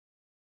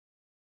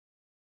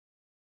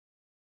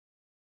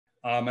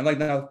I'd like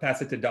to now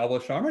pass it to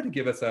Dhawal Sharma to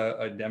give us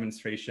a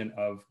demonstration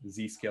of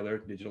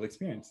Zscaler Digital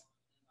Experience.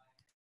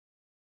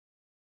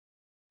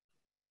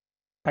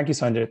 Thank you,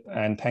 Sanjit,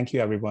 and thank you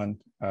everyone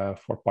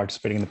for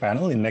participating in the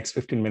panel. In the next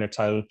 15 minutes,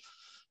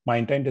 my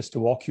intent is to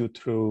walk you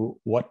through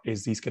what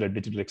is Zscaler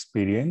Digital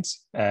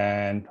Experience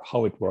and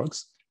how it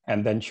works,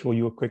 and then show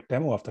you a quick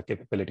demo of the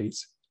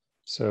capabilities.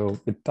 So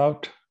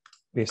without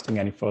wasting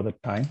any further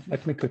time,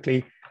 let me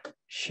quickly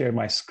share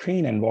my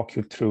screen and walk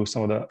you through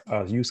some of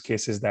the use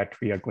cases that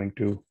we are going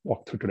to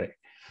walk through today.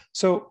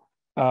 So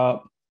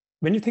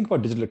when you think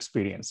about digital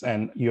experience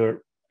and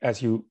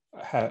as you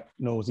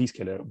know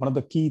Zscaler, one of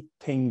the key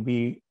things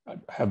we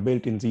have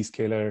built in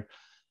Zscaler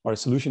or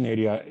solution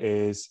area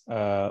is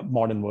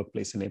modern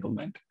workplace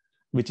enablement,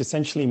 which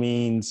essentially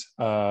means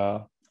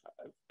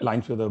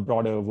aligned with the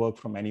broader work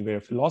from anywhere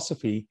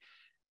philosophy.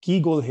 Key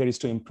goal here is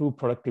to improve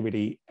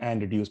productivity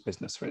and reduce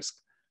business risk.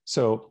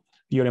 So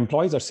your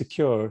employees are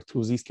secure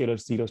through Zscaler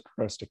Zero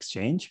Trust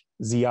Exchange.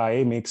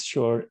 ZIA makes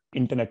sure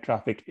internet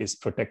traffic is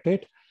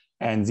protected,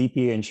 and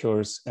ZPA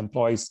ensures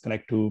employees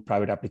connect to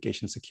private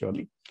applications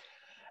securely.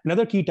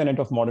 Another key tenet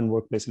of modern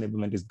workplace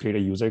enablement is greater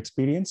user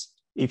experience.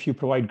 If you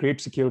provide great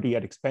security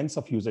at expense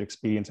of user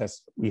experience,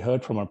 as we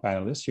heard from our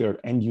panelists, your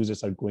end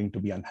users are going to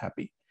be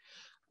unhappy.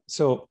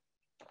 So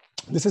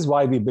this is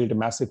why we built a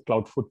massive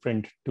cloud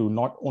footprint to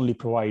not only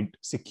provide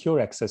secure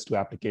access to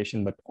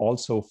application, but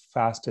also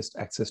fastest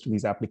access to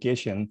these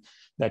applications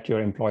that your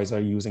employees are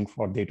using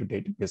for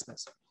day-to-day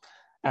business.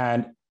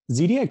 And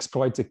ZDX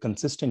provides a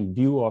consistent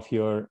view of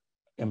your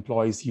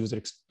employees' user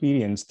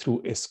experience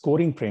through a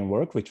scoring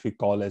framework, which we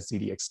call as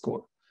ZDX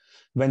score.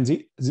 When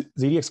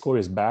ZDX score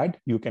is bad,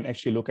 you can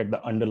actually look at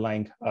the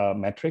underlying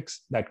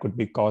metrics that could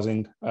be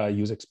causing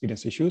user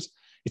experience issues.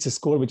 It's a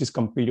score which is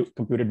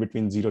computed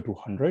between 0 to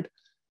 100.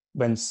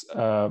 When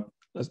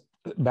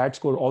bad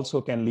score also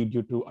can lead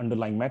you to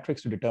underlying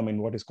metrics to determine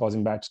what is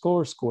causing bad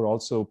score. Score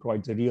also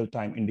provides a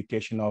real-time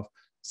indication of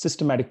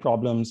systematic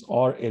problems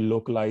or a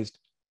localized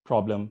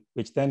problem,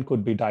 which then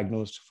could be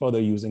diagnosed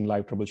further using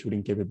live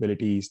troubleshooting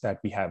capabilities that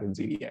we have in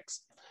ZDX.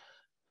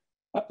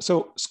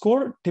 So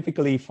score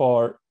typically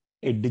for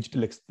a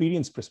digital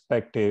experience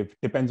perspective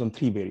depends on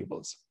 3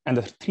 variables. And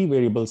the 3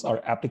 variables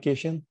are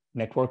application,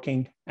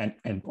 networking, and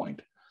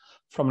endpoint.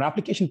 From an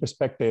application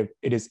perspective,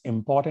 it is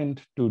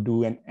important to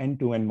do an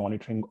end-to-end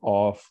monitoring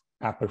of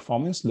app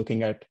performance,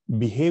 looking at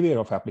behavior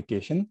of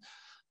application.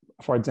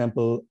 For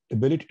example,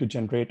 ability to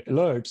generate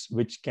alerts,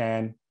 which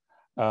can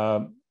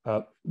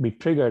be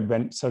triggered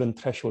when certain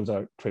thresholds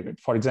are triggered.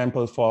 For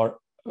example, for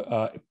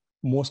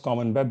most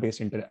common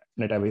web-based internet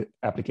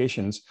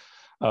applications,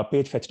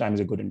 page fetch time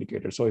is a good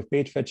indicator. So if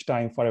page fetch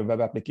time for a web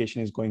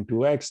application is going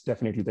to X,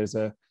 definitely there's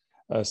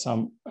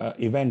some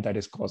event that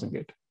is causing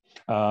it.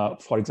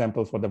 For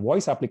example, for the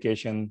voice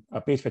application,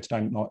 page fetch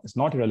time is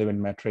not a relevant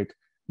metric.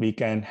 We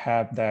can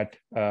have that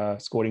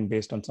scoring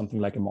based on something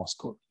like a MOS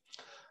score.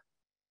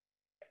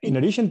 In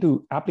addition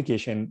to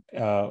application,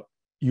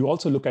 you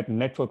also look at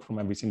network from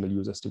every single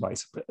user's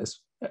device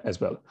as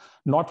well,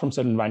 not from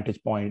certain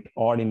vantage point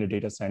or in a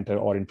data center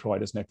or in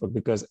provider's network,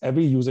 because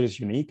every user is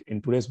unique.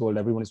 In today's world,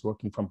 everyone is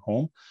working from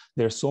home.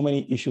 There are so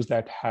many issues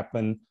that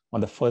happen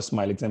on the first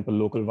mile, example,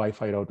 local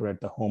Wi-Fi router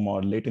at the home,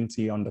 or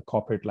latency on the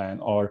corporate LAN,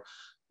 or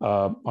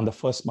on the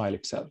first mile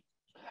itself.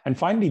 And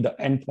finally, the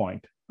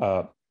endpoint.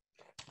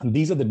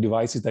 These are the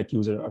devices that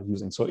users are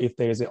using. So if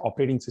there is an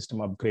operating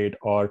system upgrade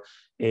or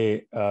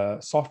a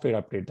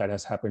software update that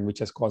has happened, which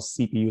has caused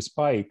CPU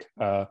spike,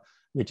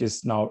 which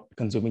is now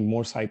consuming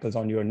more cycles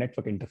on your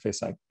network interface,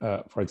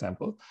 for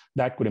example,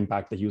 that could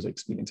impact the user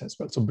experience as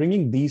well. So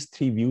bringing these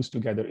 3 views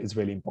together is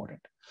really important.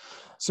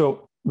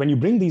 So when you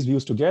bring these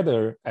views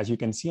together, as you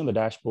can see on the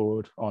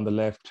dashboard on the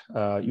left,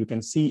 you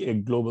can see a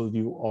global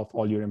view of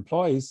all your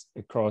employees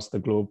across the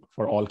globe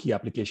for all key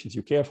applications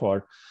you care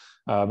for,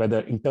 whether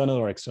internal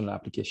or external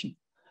application.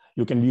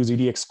 You can view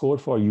ZDX score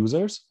for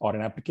users or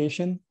an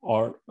application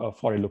or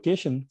for a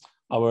location.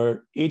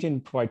 Our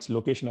agent provides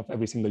location of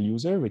every single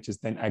user, which is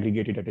then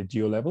aggregated at a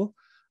geo level,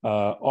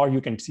 or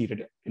you can see it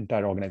at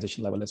entire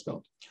organization level as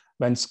well.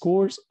 When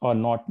scores are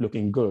not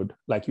looking good,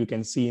 like you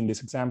can see in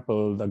this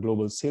example, the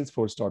global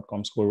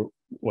Salesforce.com score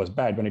was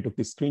bad. When I took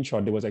this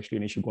screenshot, there was actually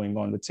an issue going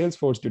on with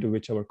Salesforce due to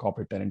which our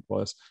corporate tenant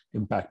was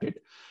impacted.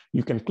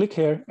 You can click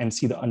here and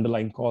see the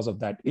underlying cause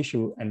of that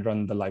issue and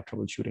run the live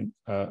troubleshooting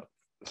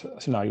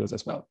scenarios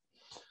as well.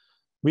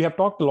 We have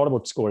talked a lot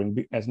about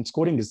scoring, as in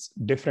scoring is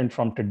different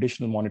from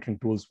traditional monitoring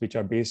tools, which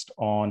are based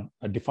on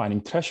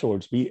defining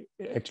thresholds. We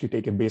actually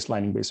take a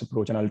baselining-based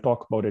approach, and I'll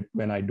talk about it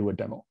when I do a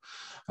demo.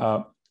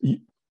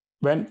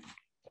 When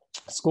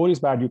score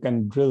is bad, you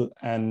can drill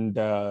and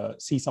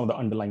see some of the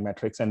underlying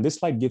metrics. And this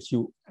slide gives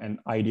you an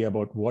idea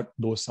about what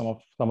some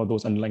of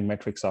those underlying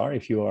metrics are.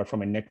 If you are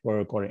from a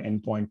network or an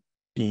endpoint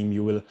team,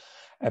 you will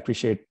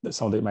appreciate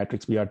some of the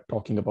metrics we are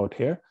talking about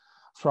here.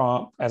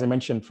 As I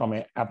mentioned, from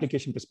an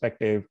application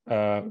perspective,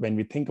 when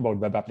we think about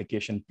web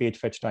application, page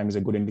fetch time is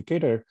a good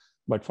indicator,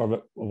 but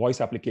for voice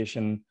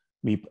application,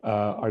 we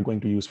are going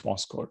to use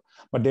FOSS score.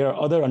 But there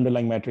are other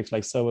underlying metrics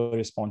like server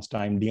response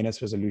time,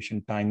 DNS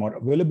resolution time, or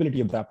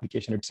availability of the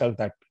application itself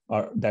that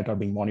are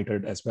being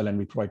monitored as well, and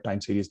we provide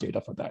time series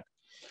data for that.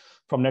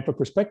 From network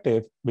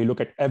perspective, we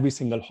look at every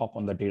single hop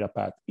on the data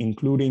path,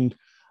 including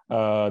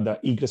the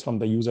egress from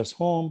the user's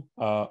home,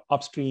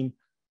 upstream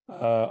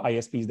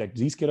ISPs that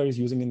Zscaler is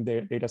using in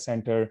their data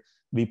center.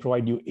 We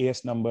provide you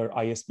AS number,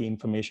 ISP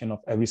information of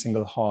every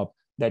single hop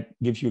that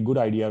gives you a good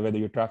idea whether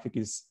your traffic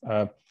is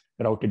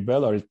routed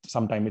well, or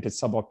sometimes it is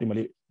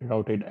suboptimally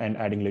routed and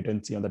adding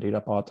latency on the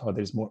data path, or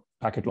there's more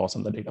packet loss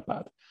on the data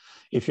path.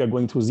 If you're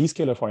going through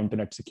Zscaler for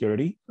internet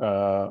security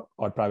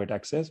or private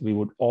access, we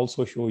would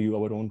also show you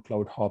our own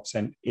cloud hops.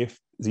 And if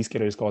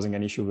Zscaler is causing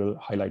an issue, we'll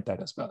highlight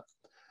that as well.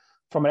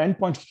 From an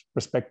endpoint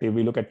perspective,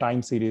 we look at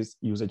time series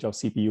usage of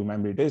CPU,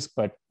 memory, disk,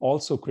 but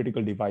also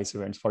critical device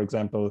events. For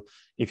example,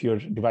 if your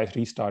device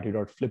restarted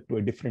or flipped to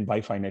a different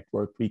Wi-Fi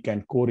network, we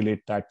can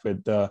correlate that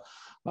with the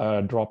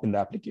drop in the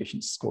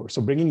application score.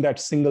 So bringing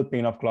that single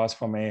pane of glass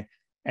from a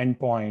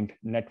endpoint,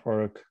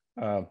 network,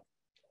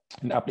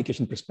 and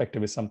application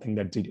perspective is something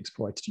that ZDX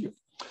provides to you.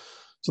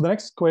 So the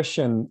next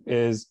question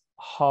is,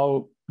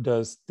 how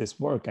does this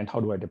work and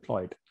how do I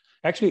deploy it?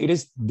 Actually, it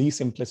is the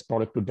simplest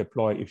product to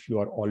deploy if you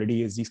are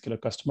already a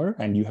Zscaler customer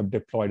and you have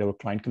deployed our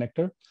client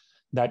connector.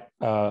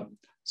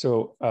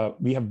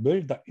 We have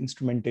built the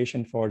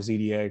instrumentation for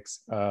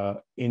ZDX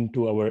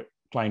into our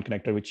client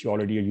connector, which you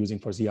already are using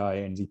for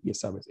ZIA and ZPA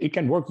service. It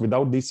can work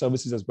without these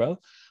services as well,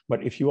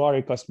 but if you are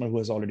a customer who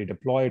has already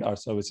deployed our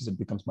services, it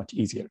becomes much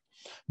easier.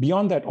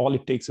 Beyond that, all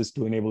it takes is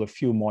to enable a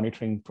few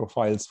monitoring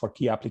profiles for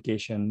key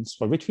applications,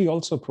 for which we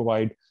also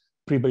provide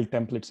pre-built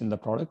templates in the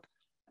product.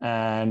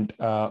 And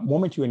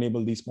moment you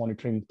enable these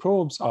monitoring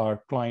probes,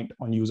 our client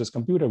on user's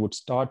computer would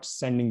start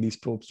sending these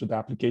probes to the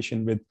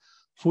application with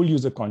full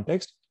user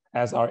context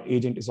as our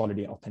agent is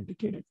already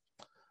authenticated.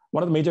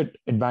 One of the major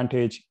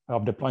advantage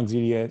of deploying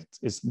ZDX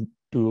is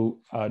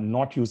to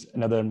not use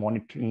another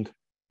monitoring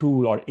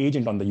tool or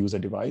agent on the user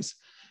device.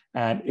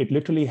 And it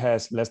literally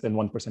has less than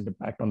 1%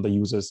 impact on the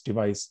user's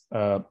device,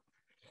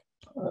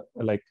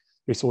 like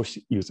resource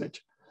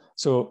usage.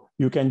 So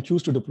you can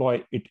choose to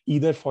deploy it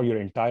either for your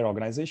entire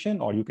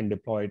organization, or you can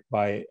deploy it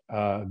by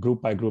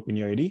group in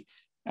your AD,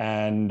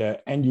 and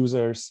end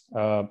users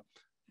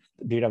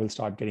data will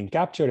start getting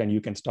captured, and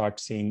you can start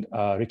seeing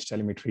rich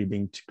telemetry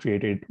being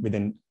created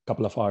within a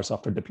couple of hours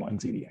after deploying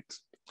ZDX.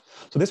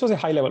 So this was a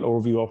high-level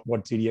overview of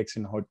what ZDX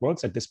and how it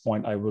works. At this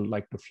point, I would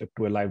like to flip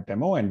to a live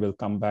demo, and we'll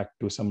come back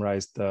to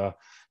summarize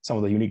some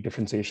of the unique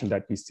differentiation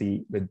that we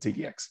see with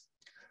ZDX.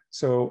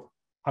 So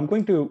I'm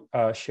going to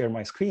share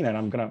my screen, and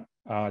I'm going to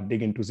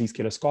dig into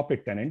Zscaler's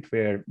corporate tenant,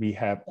 where we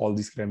have all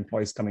these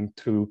employees coming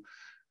through,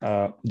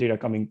 data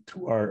coming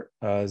through our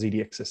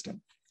ZDX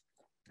system.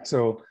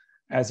 So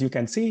as you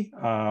can see,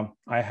 I'm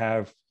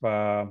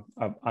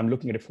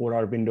looking at a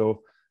 4-hour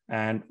window,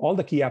 and all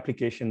the key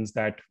applications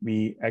that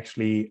we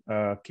actually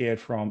care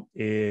from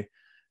a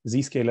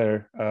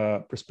Zscaler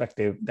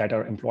perspective that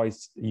our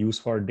employees use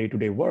for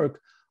day-to-day work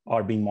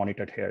are being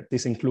monitored here.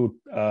 This includes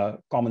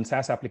common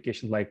SaaS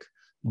applications like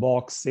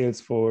Box,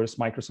 Salesforce,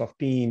 Microsoft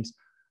Teams,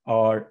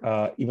 or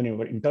even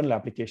our internal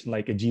application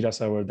like a Jira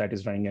server that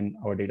is running in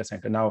our data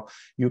center. Now,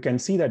 you can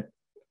see that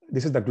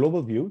this is the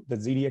global view. The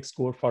ZDX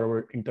score for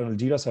our internal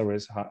Jira server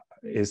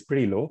is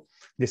pretty low.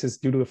 This is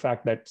due to the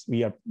fact that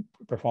we are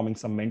performing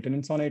some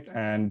maintenance on it,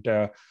 and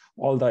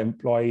all the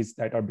employees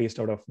that are based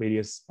out of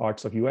various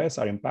parts of US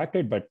are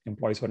impacted, but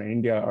employees who are in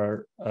India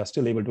are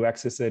still able to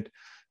access it.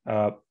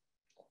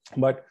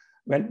 But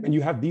when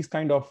you have these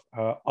kind of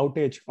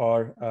outage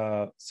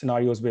or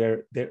scenarios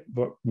where the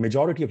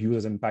majority of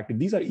users impacted,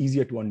 these are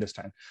easier to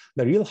understand.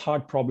 The real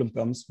hard problem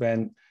comes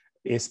when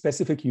a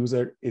specific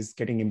user is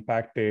getting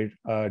impacted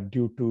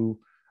due to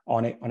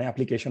on an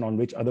application on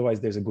which otherwise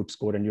there's a good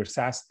score, and your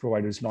SaaS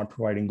provider is not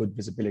providing good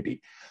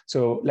visibility.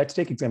 So let's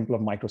take example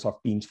of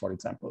Microsoft Teams, for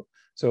example.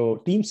 So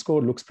Teams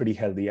score looks pretty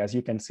healthy. As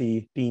you can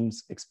see,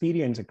 Teams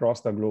experience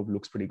across the globe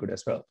looks pretty good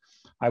as well.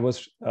 I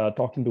was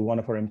talking to one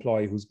of our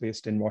employees who's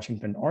based in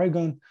Washington,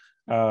 Oregon.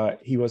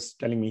 He was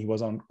telling me he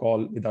was on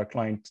call with our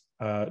client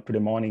today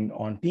morning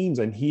on Teams,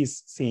 and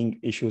he's seeing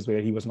issues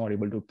where he was not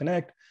able to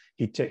connect.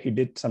 He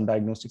did some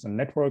diagnostics on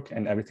network,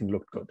 and everything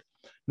looked good.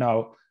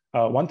 Now,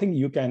 one thing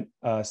you can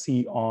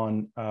see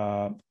on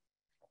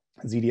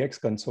ZDX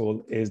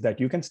console is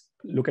that you can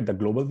look at the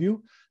global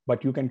view,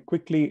 but you can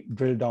quickly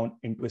drill down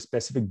into a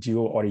specific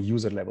geo or a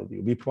user level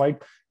view. We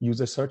provide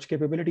user search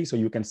capability, so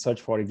you can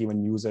search for a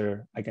given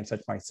user. I can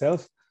search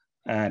myself,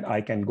 and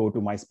I can go to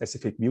my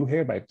specific view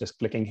here by just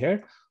clicking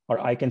here, or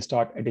I can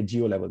start at a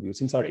geo level view.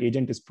 Since our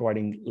agent is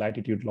providing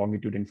latitude,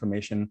 longitude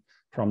information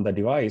from the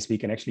device, we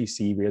can actually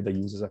see where the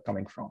users are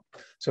coming from.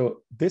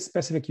 So this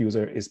specific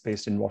user is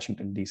based in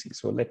Washington, DC.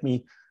 So let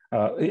me,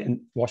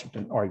 in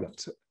Washington, Oregon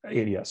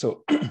area.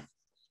 So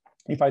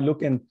if I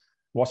look in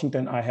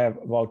Washington, I have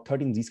about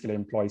 13 Zscaler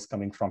employees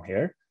coming from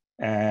here,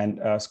 and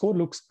score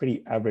looks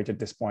pretty average at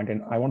this point.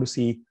 And I want to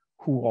see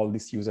who all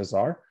these users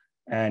are.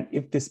 And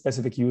if this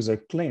specific user,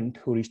 Clint,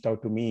 who reached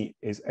out to me,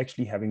 is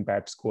actually having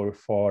bad score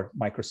for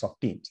Microsoft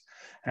Teams.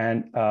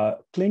 And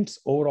Clint's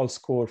overall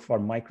score for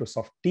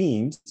Microsoft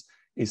Teams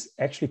is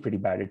actually pretty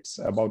bad. It's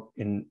about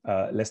in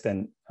less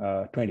than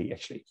 20,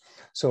 actually.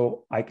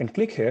 So I can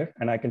click here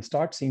and I can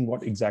start seeing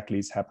what exactly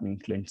is happening in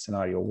Clint's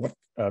scenario. What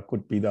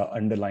could be the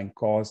underlying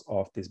cause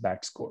of this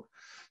bad score?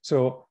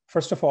 So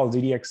first of all,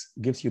 ZDX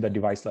gives you the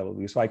device level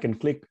view. So I can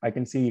click, I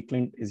can see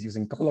Clint is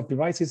using a couple of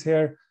devices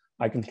here.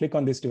 I can click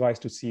on this device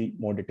to see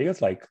more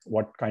details, like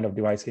what kind of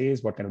device he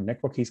is, what kind of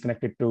network he's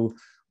connected to,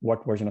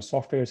 what version of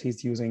software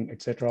he's using,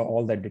 etc.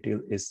 All that detail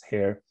is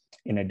here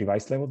in a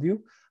device level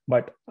view.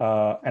 But,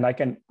 and I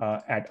can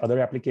add other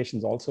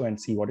applications also and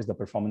see what is the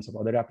performance of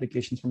other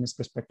applications from his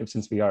perspective,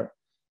 since we are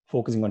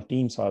focusing on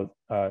Teams. So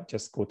I'll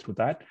just go through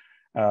that.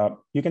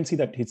 You can see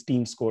that his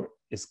team score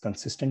is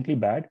consistently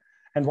bad.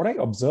 And what I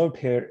observed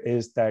here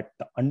is that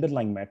the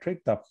underlying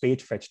metric, the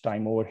page fetch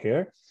time over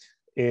here,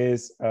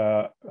 is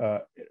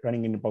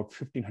running in about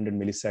 1500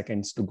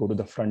 milliseconds to go to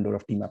the front door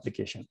of team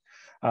application.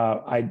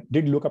 I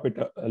did look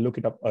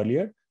it up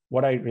earlier.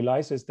 What I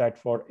realized is that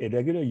for a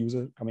regular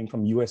user coming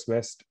from US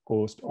West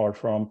Coast or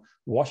from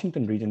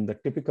Washington region, the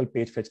typical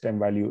page fetch time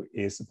value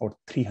is about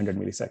 300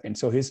 milliseconds.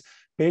 So his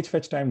page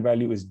fetch time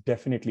value is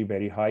definitely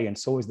very high, and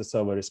so is the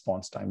server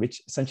response time,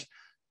 which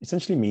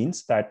essentially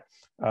means that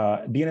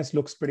DNS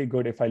looks pretty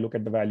good. If I look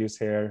at the values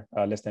here,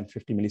 less than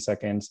 50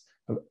 milliseconds,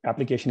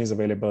 application is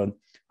available.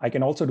 I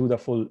can also do the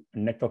full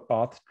network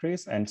path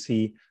trace and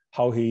see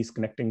how he's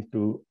connecting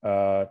to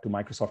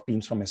Microsoft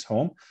Teams from his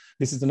home.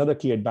 This is another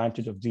key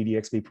advantage of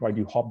ZDX. We provide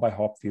you hop by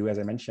hop view. As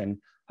I mentioned,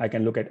 I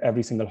can look at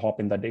every single hop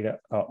in the data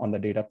on the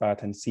data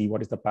path and see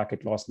what is the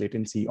packet loss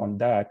latency on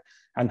that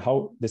and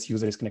how this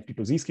user is connected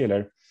to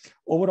Zscaler.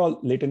 Overall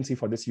latency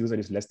for this user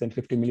is less than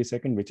 50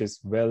 milliseconds, which is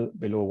well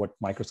below what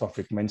Microsoft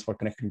recommends for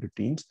connecting to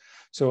Teams.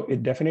 So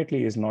it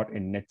definitely is not a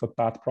network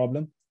path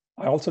problem.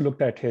 I also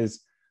looked at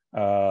his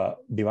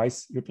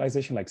device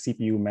utilization, like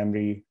CPU,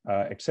 memory,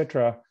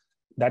 etc.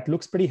 That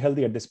looks pretty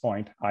healthy at this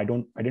point. I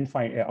didn't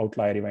find an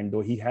outlier event,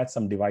 though he had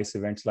some device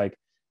events like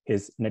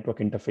his network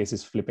interface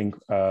is flipping.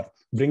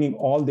 Bringing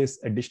all this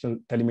additional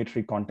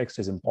telemetry context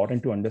is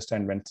important to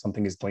understand when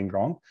something is going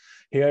wrong.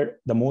 Here,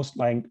 the most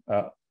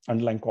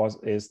underlying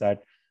cause is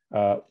that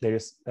there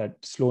is that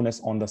slowness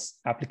on the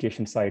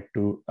application side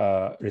to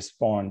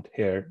respond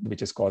here,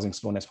 which is causing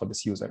slowness for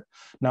this user.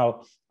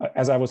 Now,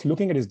 as I was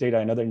looking at his data,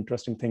 another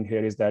interesting thing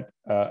here is that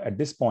at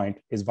this point,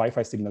 his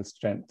Wi-Fi signal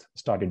strength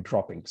started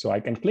dropping. So I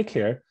can click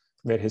here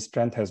where his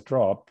strength has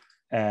dropped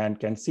and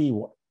can see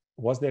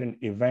was there an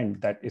event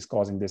that is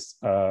causing this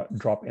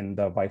drop in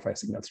the Wi-Fi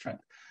signal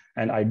strength.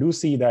 And I do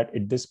see that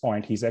at this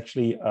point, he's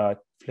actually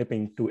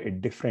flipping to a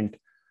different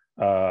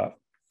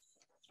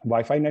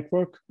Wi-Fi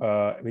network,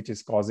 which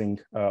is causing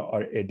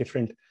or a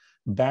different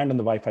band on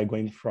the Wi-Fi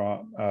going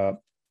from,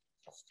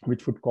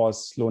 which would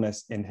cause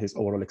slowness in his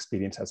overall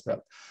experience as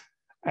well.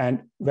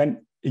 And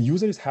when a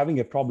user is having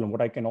a problem,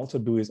 what I can also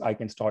do is I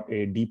can start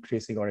a deep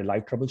tracing or a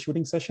live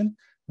troubleshooting session,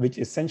 which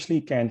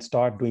essentially can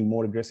start doing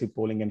more aggressive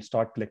polling and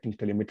start collecting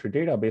telemetry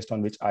data based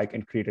on which I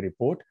can create a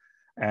report.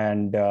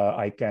 And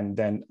I can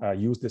then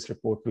use this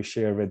report to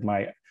share with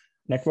my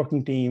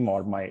networking team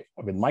or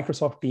with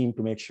Microsoft team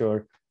to make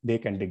sure they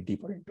can dig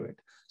deeper into it.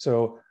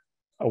 So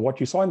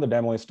what you saw in the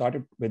demo is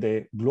started with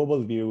a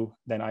global view,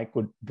 then I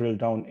could drill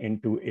down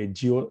into a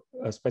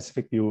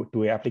geo-specific view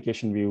to an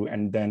application view,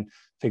 and then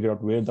figure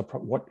out where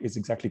what is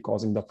exactly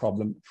causing the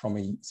problem from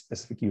a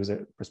specific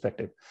user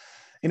perspective.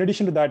 In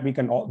addition to that,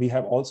 we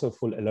have also a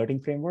full alerting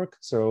framework.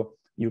 So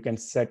you can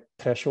set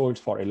thresholds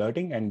for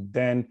alerting, and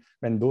then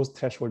when those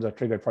thresholds are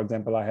triggered, for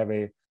example,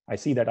 I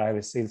see that I have a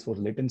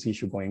Salesforce latency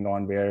issue going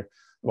on where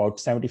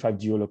about 75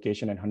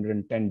 geolocation and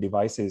 110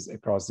 devices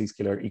across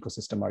Zscaler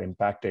ecosystem are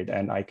impacted.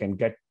 And I can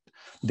get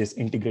this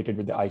integrated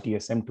with the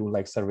ITSM tool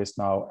like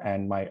ServiceNow,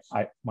 and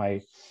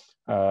my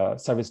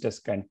service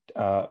desk can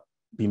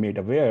be made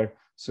aware.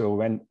 So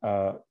when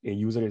a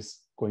user is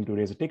going to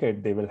raise a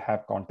ticket, they will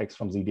have context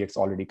from ZDX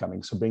already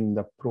coming. So bringing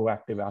the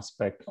proactive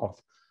aspect of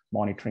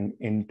monitoring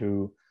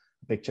into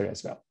the picture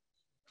as well.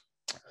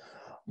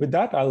 With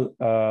that,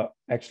 I'll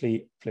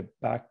actually flip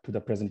back to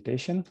the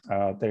presentation.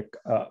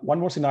 One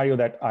more scenario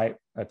that I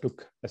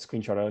took a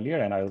screenshot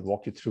earlier, and I'll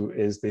walk you through,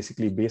 is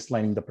basically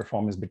baselining the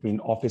performance between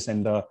Office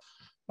and the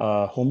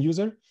home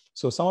user.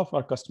 So some of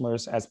our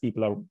customers, as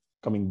people are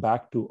coming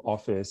back to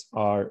Office,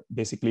 are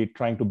basically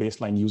trying to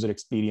baseline user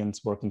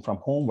experience working from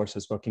home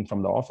versus working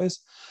from the office.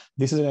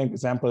 This is an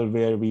example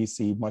where we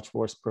see much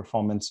worse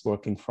performance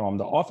working from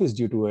the office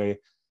due to a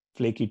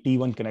flaky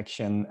T1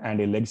 connection and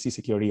a legacy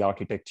security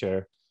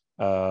architecture,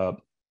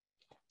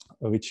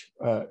 which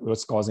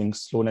was causing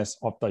slowness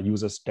of the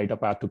user's data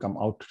path to come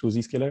out to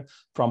Zscaler.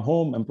 From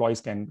home,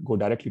 employees can go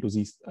directly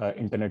to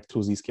internet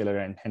through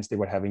Zscaler, and hence they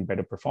were having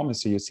better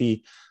performance. So you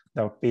see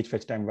the page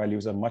fetch time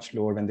values are much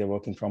lower when they're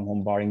working from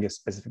home, barring a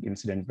specific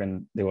incident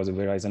when there was a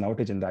Verizon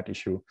outage in that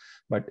issue.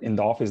 But in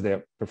the office,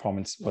 their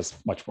performance was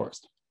much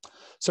worse.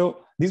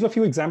 So these were a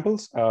few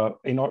examples.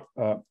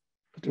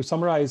 To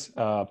summarize,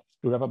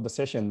 to wrap up the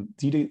session,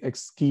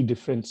 ZDX key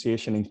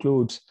differentiation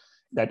includes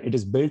that it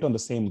is built on the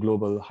same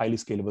global, highly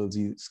scalable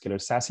Zscaler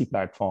SASE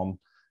platform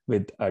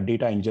with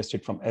data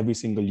ingested from every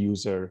single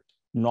user,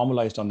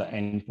 normalized on the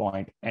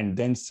endpoint, and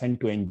then sent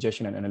to an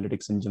ingestion and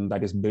analytics engine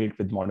that is built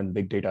with modern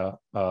big data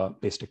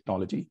based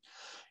technology.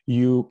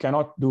 You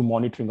cannot do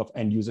monitoring of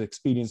end user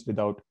experience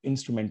without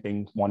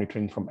instrumenting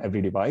monitoring from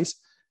every device,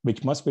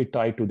 which must be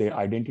tied to their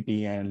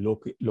identity and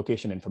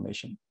location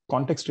information.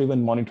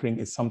 Context-driven monitoring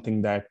is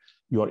something that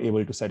you are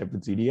able to set up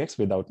with ZDX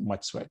without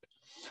much sweat.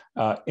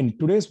 In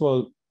today's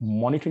world,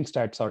 monitoring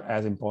stats are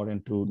as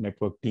important to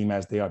network team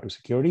as they are to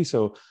security.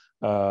 So,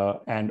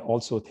 and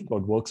also think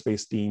about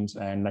workspace teams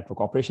and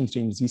network operations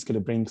teams.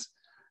 Zscaler brings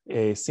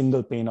a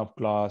single pane of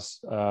glass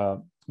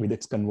with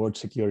its converged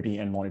security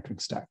and monitoring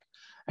stack.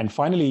 And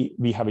finally,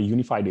 we have a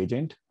unified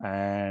agent,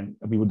 and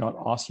we would not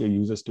ask your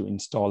users to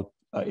install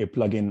a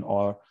plugin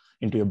or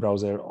into your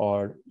browser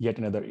or yet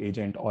another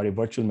agent or a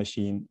virtual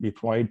machine. We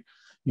provide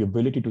the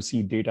ability to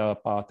see data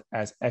path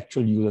as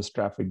actual users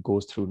traffic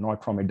goes through,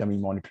 not from a dummy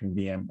monitoring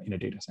VM in a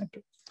data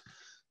center.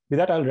 With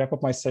that, I'll wrap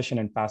up my session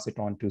and pass it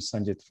on to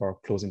Sanjit for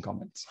closing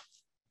comments.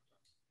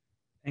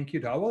 Thank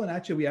you, Dhawal. And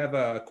actually, we have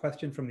a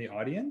question from the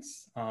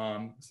audience.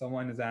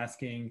 Someone is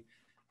asking,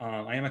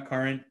 I am a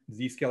current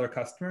Zscaler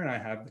customer and I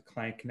have the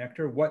client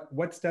connector.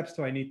 What steps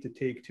do I need to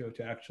take to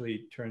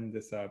actually turn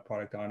this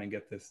product on and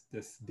get this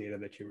data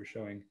that you were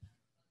showing?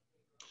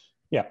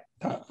 Yeah,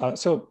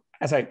 so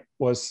as I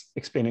was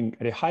explaining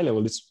at a high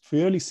level, it's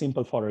fairly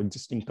simple for our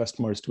existing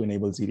customers to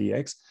enable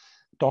ZDX.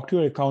 Talk to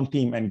your account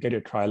team and get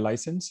a trial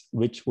license,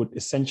 which would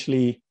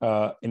essentially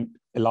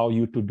allow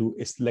you to do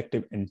a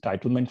selective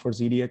entitlement for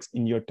ZDX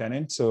in your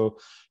tenant. So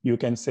you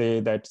can say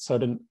that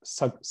certain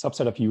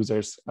subset of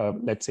users,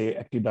 let's say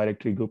Active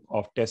Directory group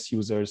of test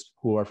users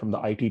who are from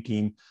the IT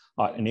team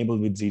are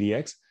enabled with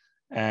ZDX.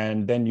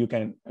 And then you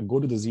can go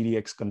to the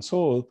ZDX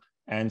console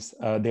and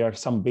there are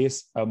some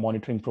base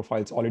monitoring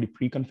profiles already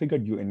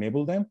pre-configured, you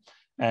enable them.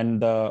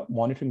 And the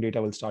monitoring data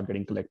will start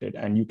getting collected.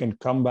 And you can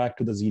come back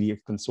to the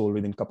ZDX console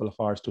within a couple of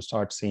hours to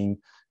start seeing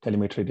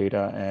telemetry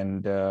data.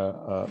 And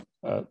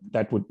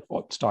that would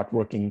start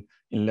working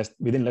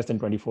within less than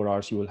 24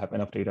 hours, you will have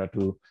enough data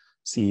to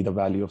see the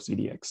value of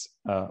ZDX.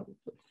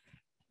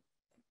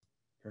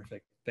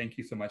 Perfect. Thank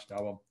you so much,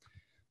 Dhawal.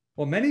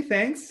 Well, many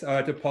thanks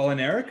to Paul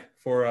and Eric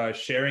for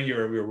sharing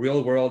your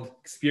real world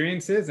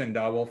experiences, and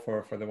Dhawal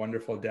for the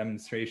wonderful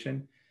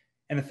demonstration.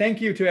 And a thank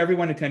you to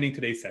everyone attending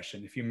today's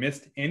session. If you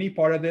missed any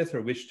part of this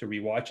or wish to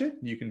rewatch it,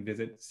 you can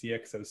visit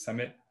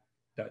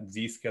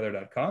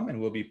cxosummit.zscaler.com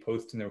and we'll be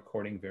posting the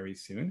recording very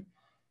soon.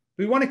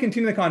 We want to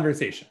continue the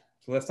conversation.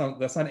 So let's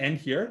not end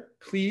here.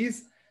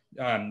 Please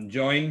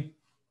join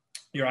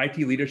your IT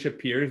leadership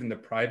peers in the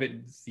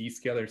private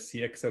Zscaler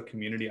CXO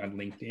community on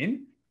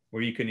LinkedIn,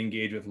 where you can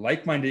engage with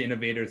like-minded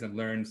innovators and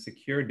learn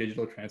secure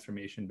digital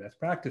transformation best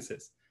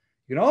practices.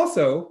 You can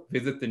also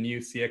visit the new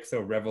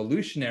CXO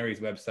Revolutionaries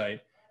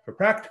website for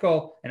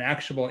practical and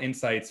actionable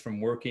insights from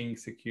working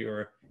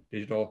secure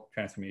digital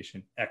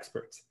transformation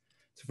experts.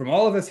 So from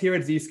all of us here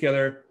at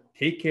Zscaler,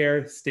 take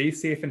care, stay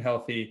safe and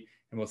healthy,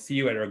 and we'll see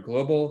you at our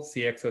Global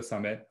CXO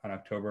Summit on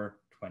October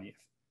 20th.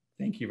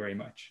 Thank you very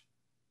much.